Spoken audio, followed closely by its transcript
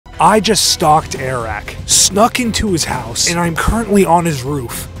I just stalked Airrack, snuck into his house, and I'm currently on his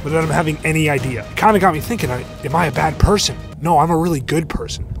roof without him having any idea. It kind of got me thinking, am I a bad person? No, I'm a really good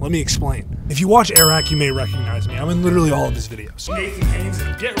person. Let me explain. If you watch Airrack, you may recognize me. I'm in literally all of his videos. Nathan Haynes,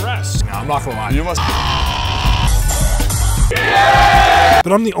 get rest. No, I'm not gonna lie. You must.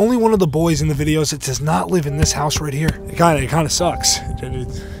 But I'm the only one of the boys in the videos that does not live in this house right here. It kind of sucks.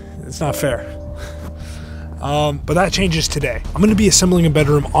 It's not fair. But that changes today. I'm gonna be assembling a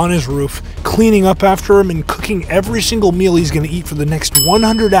bedroom on his roof, cleaning up after him, and cooking every single meal he's gonna eat for the next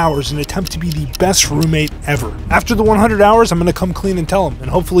 100 hours in an attempt to be the best roommate ever. After the 100 hours, I'm gonna come clean and tell him, and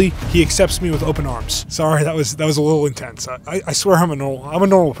hopefully he accepts me with open arms. Sorry, that was a little intense. I swear I'm a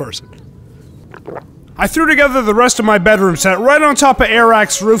normal person. I threw together the rest of my bedroom set right on top of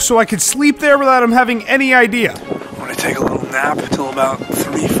Airrack's roof so I could sleep there without him having any idea. I'm gonna take a little nap until about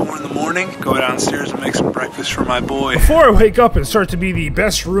 3, 4 in the morning, go downstairs and make some breakfast for my boy. Before I wake up and start to be the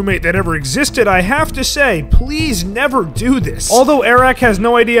best roommate that ever existed, I have to say, please never do this. Although Airrack has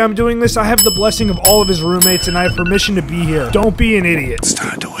no idea I'm doing this, I have the blessing of all of his roommates and I have permission to be here. Don't be an idiot. It's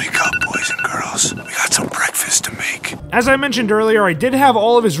time to wake up, boys and girls. We got some breakfast to make. As I mentioned earlier, I did have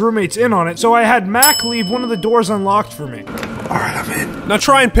all of his roommates in on it, so I had Mac leave one of the doors unlocked for me. Alright, I'm in. Now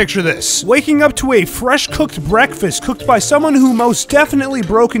try and picture this. Waking up to a fresh cooked breakfast cooked by someone who most definitely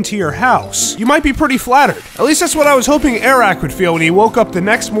broke into your house. You might be pretty flattered. At least that's what I was hoping Airrack would feel when he woke up the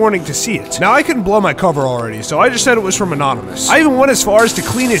next morning to see it. Now I couldn't blow my cover already, so I just said it was from Anonymous. I even went as far as to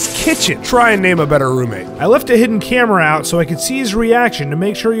clean his kitchen. Try and name a better roommate. I left a hidden camera out so I could see his reaction to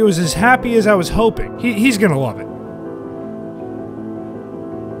make sure he was as happy as I was hoping. He's gonna love it.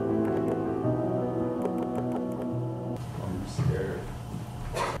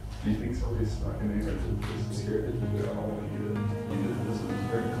 Do you think somebody snuck in here and just scared that you don't want to do it? You did this was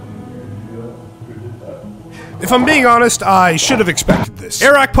very clean. You do that? Who did that? If I'm being honest, I should have expected this.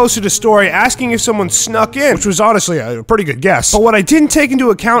 Airrack posted a story asking if someone snuck in, which was honestly a pretty good guess. But what I didn't take into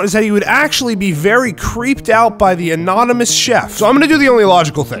account is that he would actually be very creeped out by the anonymous chef. So I'm gonna do the only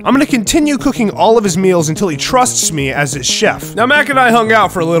logical thing. I'm gonna continue cooking all of his meals until he trusts me as his chef. Now Mac and I hung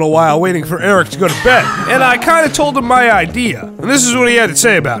out for a little while waiting for Airrack to go to bed, and I kind of told him my idea. And this is what he had to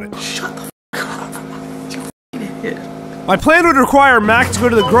say about it. Shut the f*** up, you f***ing idiot. My plan would require Mac to go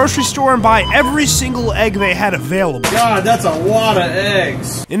to the grocery store and buy every single egg they had available. God, that's a lot of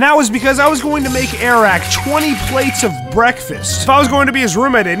eggs. And that was because I was going to make Airrack 20 plates of breakfast. If I was going to be his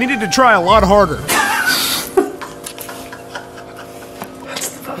roommate, I needed to try a lot harder. That's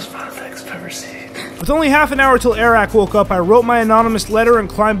the most amount of eggs I've ever seen. With only half an hour till Airrack woke up, I wrote my anonymous letter and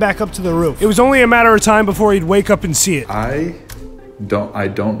climbed back up to the roof. It was only a matter of time before he'd wake up and see it. I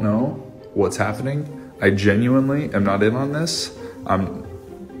don't know what's happening. I genuinely am not in on this. I'm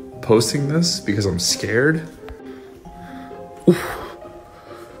posting this because I'm scared. Oof.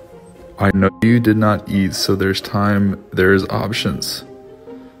 I know you did not eat, so there's time, there's options.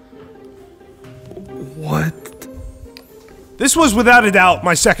 What? This was without a doubt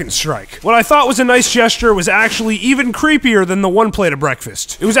my second strike. What I thought was a nice gesture was actually even creepier than the one plate of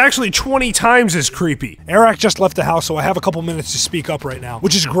breakfast. It was actually 20 times as creepy. Airrack just left the house, so I have a couple minutes to speak up right now,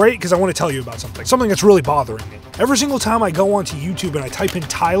 which is great because I want to tell you about something that's really bothering me. Every single time I go onto YouTube and I type in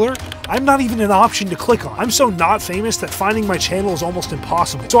Tyler, I'm not even an option to click on. I'm so not famous that finding my channel is almost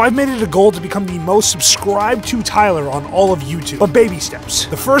impossible. So I've made it a goal to become the most subscribed to Tyler on all of YouTube. But baby steps.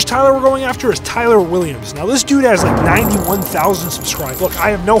 The first Tyler we're going after is Tyler Williams. Now this dude has like 91,000 subscribers. Look, I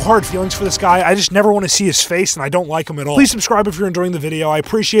have no hard feelings for this guy. I just never want to see his face and I don't like him at all. Please subscribe if you're enjoying the video. I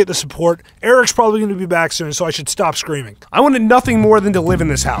appreciate the support. Eric's probably going to be back soon, so I should stop screaming. I wanted nothing more than to live in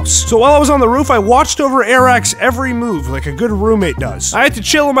this house. So while I was on the roof, I watched over Airrack's every move like a good roommate does. I had to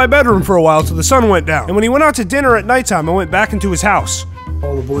chill in my bedroom for a while till the sun went down. And when he went out to dinner at nighttime, I went back into his house.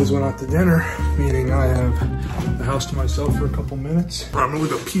 All the boys went out to dinner, meaning I have the house to myself for a couple minutes. I'm gonna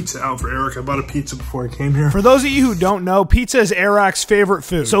leave a pizza out for Eric. I bought a pizza before I came here. For those of you who don't know, pizza is Airrack's favorite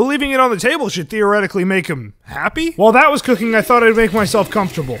food. So leaving it on the table should theoretically make him happy? While that was cooking, I thought I'd make myself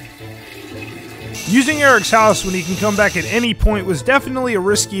comfortable. Using Eric's house when he can come back at any point was definitely a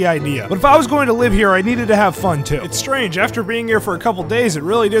risky idea. But if I was going to live here, I needed to have fun too. It's strange, after being here for a couple days, it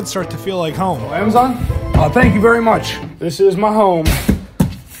really did start to feel like home. Oh, Amazon? Thank you very much. This is my home.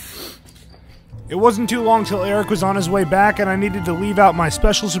 It wasn't too long till Eric was on his way back and I needed to leave out my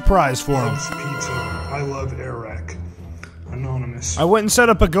special surprise for him. Pizza. I love Airrack. Anonymous. I went and set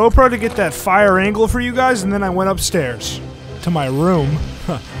up a GoPro to get that fire angle for you guys, and then I went upstairs to my room.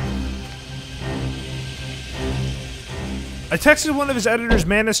 I texted one of his editors,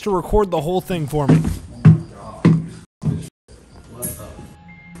 Manus, to record the whole thing for me.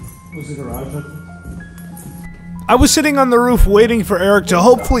 Was it garage? I was sitting on the roof waiting for Eric to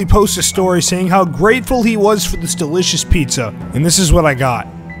hopefully post a story saying how grateful he was for this delicious pizza, and this is what I got.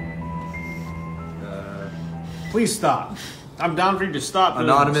 Please stop. I'm down for you to stop.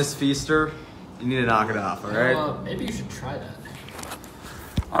 Anonymous feaster, you need to knock it off, alright? Maybe you should try that.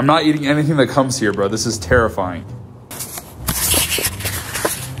 I'm not eating anything that comes here, bro. This is terrifying.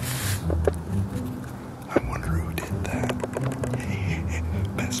 I wonder who did that.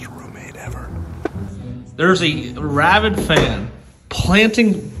 Best roommate ever. There's a rabid fan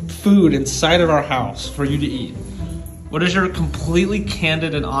planting food inside of our house for you to eat. What is your completely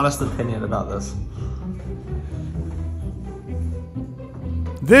candid and honest opinion about this?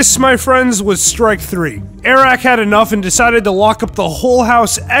 This, my friends, was strike 3. Airrack had enough and decided to lock up the whole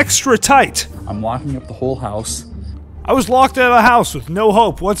house extra tight. I'm locking up the whole house. I was locked out of the house with no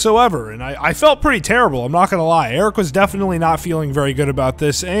hope whatsoever, and I felt pretty terrible, I'm not gonna lie. Eric was definitely not feeling very good about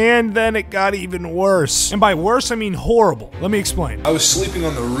this, and then it got even worse. And by worse, I mean horrible. Let me explain. I was sleeping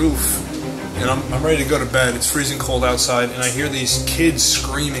on the roof, and I'm ready to go to bed. It's freezing cold outside, and I hear these kids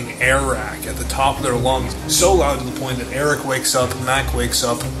screaming Airrack at the top of their lungs, so loud to the point that Eric wakes up, Mac wakes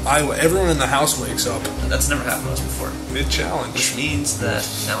up, everyone in the house wakes up. That's never happened to us before. Mid-challenge. Which means that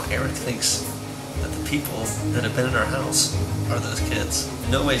now Eric thinks that the people that have been in our house are those kids.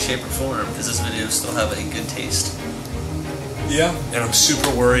 No way, shape, or form does this video still have a good taste. Yeah, and I'm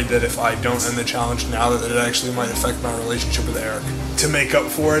super worried that if I don't end the challenge now, that it actually might affect my relationship with Eric. To make up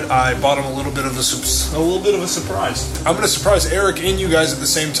for it, I bought him a little bit of a surprise. I'm gonna surprise Eric and you guys at the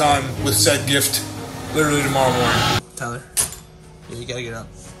same time with said gift, literally tomorrow morning. Tyler, yeah, you gotta get up.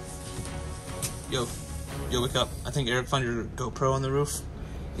 Yo, wake up. I think Eric found your GoPro on the roof.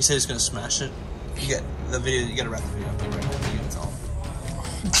 He said he's gonna smash it. You get the video, you gotta wrap the video up right now. You gotta tell him.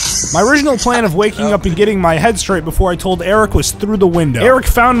 My original plan of waking up and getting my head straight before I told Eric was through the window. Eric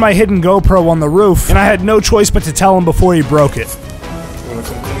found my hidden GoPro on the roof, and I had no choice but to tell him before he broke it. Wanna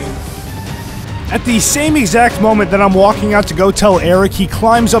come clean? At the same exact moment that I'm walking out to go tell Eric, he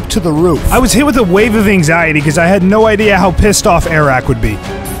climbs up to the roof. I was hit with a wave of anxiety because I had no idea how pissed off Airrack would be.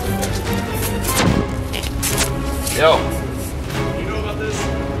 Yo. You know about this?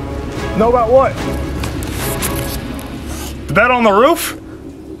 Know about what? The bed on the roof?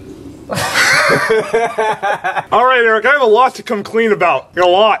 Alright, Eric, I have a lot to come clean about. A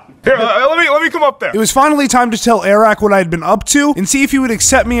lot. Here, let me come up there. It was finally time to tell Airrack what I had been up to and see if he would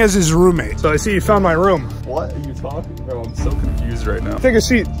accept me as his roommate. So I see you found my room. What are you talking about? I'm so confused right now. Take a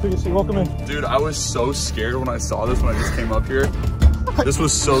seat. Take a seat. Welcome in. Dude, I was so scared when I saw this when I just came up here. This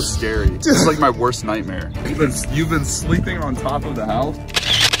was so scary. This is like my worst nightmare. You've been sleeping on top of the house?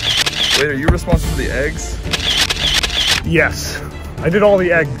 Wait, are you responsible for the eggs? Yes. I did all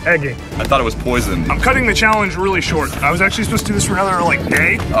the egging. I thought it was poison. I'm cutting the challenge really short. I was actually supposed to do this for another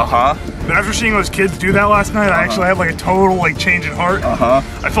day. Uh-huh. But after seeing those kids do that last night, I actually had like a total change in heart. Uh-huh.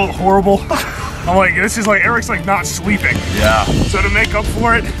 I felt horrible. I'm like, this is like, Eric's like not sleeping. Yeah. So to make up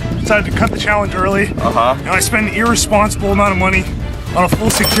for it, decided to cut the challenge early. Uh-huh. And I spent an irresponsible amount of money on a full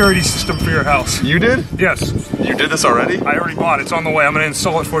security system for your house. You did? Yes. You did this already? I already bought it. It's on the way. I'm gonna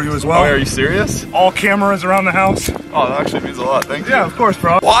install it for you as well. Oh, are you serious? All cameras around the house. Oh, that actually means a lot. Thank you. Yeah, of course,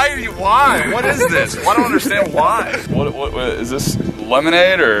 bro. Why? What is this? I don't understand why. What is this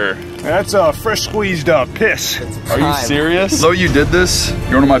lemonade or? That's fresh squeezed piss. Are you serious? Though you did this,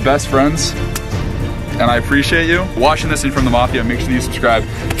 you're one of my best friends. And I appreciate you. Watching this in from the Mafia, make sure you subscribe.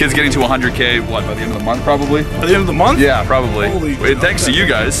 Kid's getting to 100K, what, by the end of the month probably? By the end of the month? Yeah, probably. Holy Wait, thanks to you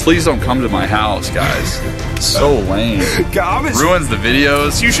guys. Please don't come to my house, guys. So lame. Ruins the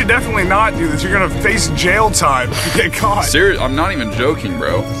videos. You should definitely not do this. You're gonna face jail time if you get caught. Serious, I'm not even joking,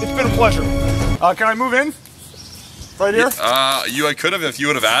 bro. It's been a pleasure. Can I move in? Right here? I could have if you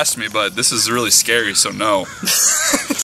would have asked me, but this is really scary, so no.